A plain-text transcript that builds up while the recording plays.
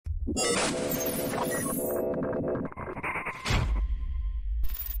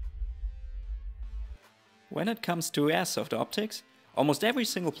When it comes to airsoft optics, almost every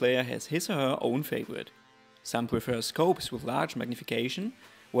single player has his or her own favorite. Some prefer scopes with large magnification,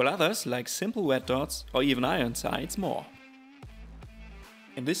 while others like simple wet dots or even iron sights more.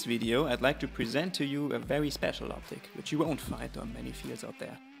 In this video I'd like to present to you a very special optic, which you won't find on many fields out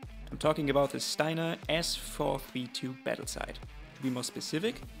there. I'm talking about the Steiner S432 Battle Sight. To be more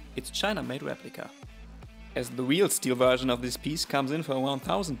specific, it's China-made replica. As the real steel version of this piece comes in for around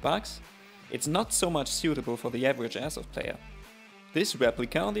 $1,000, it's not so much suitable for the average airsoft player. This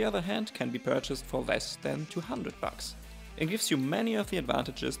replica, on the other hand, can be purchased for less than $200 and gives you many of the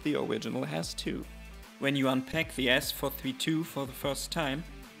advantages the original has too. When you unpack the S432 for the first time,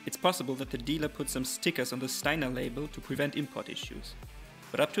 it's possible that the dealer put some stickers on the Steiner label to prevent import issues.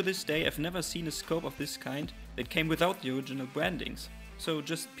 But up to this day I've never seen a scope of this kind that came without the original brandings, so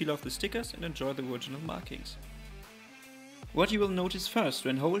just peel off the stickers and enjoy the original markings. What you will notice first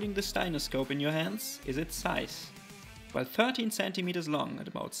when holding the Steiner scope in your hands is its size. While 13 cm long and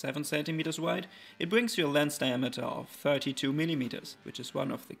about 7 cm wide, it brings you a lens diameter of 32 mm, which is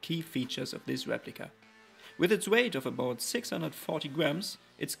one of the key features of this replica. With its weight of about 640 grams,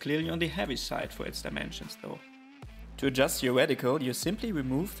 it's clearly on the heavy side for its dimensions though. To adjust your reticle, you simply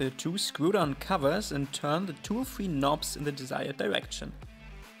remove the two screwed-on covers and turn the tool-free knobs in the desired direction.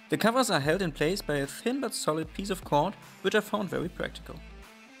 The covers are held in place by a thin but solid piece of cord, which I found very practical.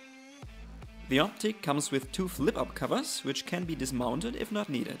 The optic comes with two flip-up covers, which can be dismounted if not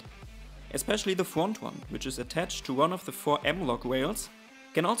needed. Especially the front one, which is attached to one of the 4 M-Lok rails,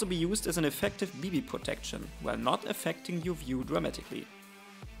 can also be used as an effective BB protection, while not affecting your view dramatically.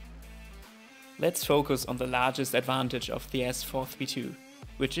 Let's focus on the largest advantage of the S432,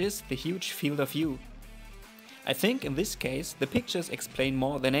 which is the huge field of view. I think in this case the pictures explain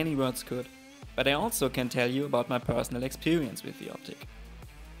more than any words could, but I also can tell you about my personal experience with the optic.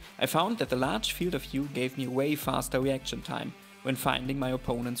 I found that the large field of view gave me way faster reaction time when finding my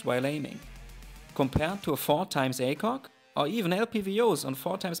opponents while aiming. Compared to a 4x ACOG or even LPVOs on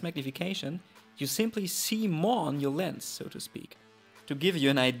 4x magnification, you simply see more on your lens, so to speak. To give you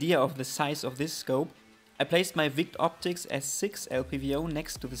an idea of the size of this scope, I placed my Vict Optics S6 LPVO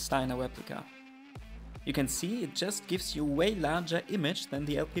next to the Steiner replica. You can see it just gives you a way larger image than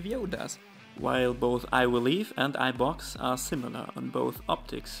the LPVO does, while both eye relief and eye box are similar on both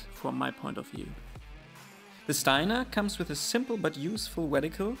optics from my point of view. The Steiner comes with a simple but useful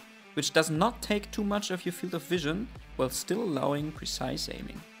reticle, which does not take too much of your field of vision while still allowing precise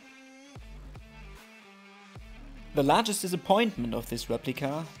aiming. The largest disappointment of this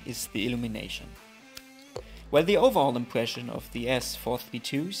replica is the illumination. While the overall impression of the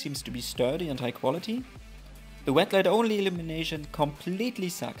S432 seems to be sturdy and high quality, the wet light only illumination completely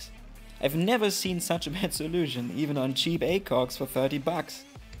sucks. I've never seen such a bad solution, even on cheap ACOGs for $30.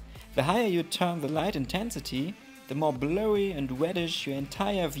 The higher you turn the light intensity, the more blurry and reddish your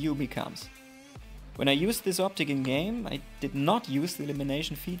entire view becomes. When I used this optic in game, I did not use the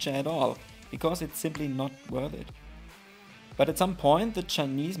illumination feature at all, because it's simply not worth it. But at some point the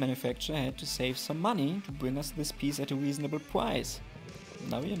Chinese manufacturer had to save some money to bring us this piece at a reasonable price.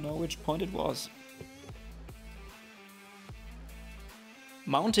 Now you know which point it was.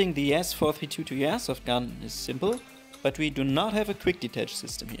 Mounting the S432 to your airsoft gun is simple, but we do not have a quick detach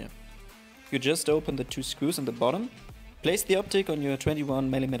system here. You just open the two screws on the bottom, place the optic on your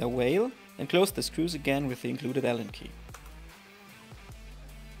 21mm rail and close the screws again with the included Allen key.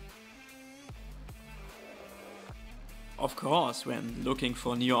 Of course, when looking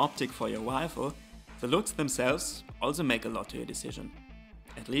for a new optic for your rifle, the looks themselves also make a lot to your decision.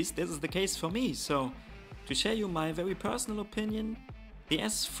 At least this is the case for me, so to share you my very personal opinion, the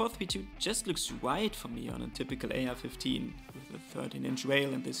S432 just looks right for me on a typical AR-15, with a 13-inch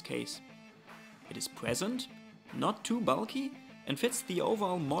rail in this case. It is present, not too bulky, and fits the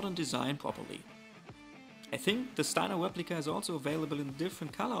overall modern design properly. I think the Steiner replica is also available in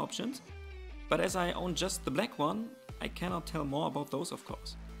different color options, but as I own just the black one, I cannot tell more about those of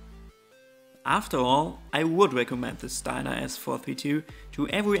course. After all, I would recommend the Steiner S432 to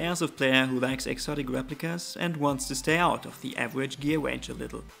every airsoft player who likes exotic replicas and wants to stay out of the average gear range a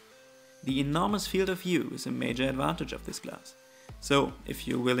little. The enormous field of view is a major advantage of this glass. So, if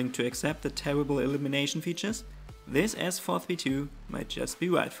you're willing to accept the terrible illumination features, this S432 might just be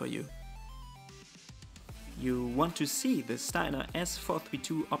right for you. You want to see the Steiner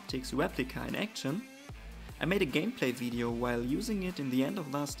S432 optics replica in action? I made a gameplay video while using it in the end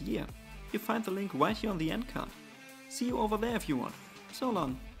of last year. You find the link right here on the end card. See you over there if you want. So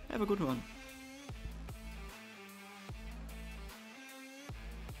long, have a good one.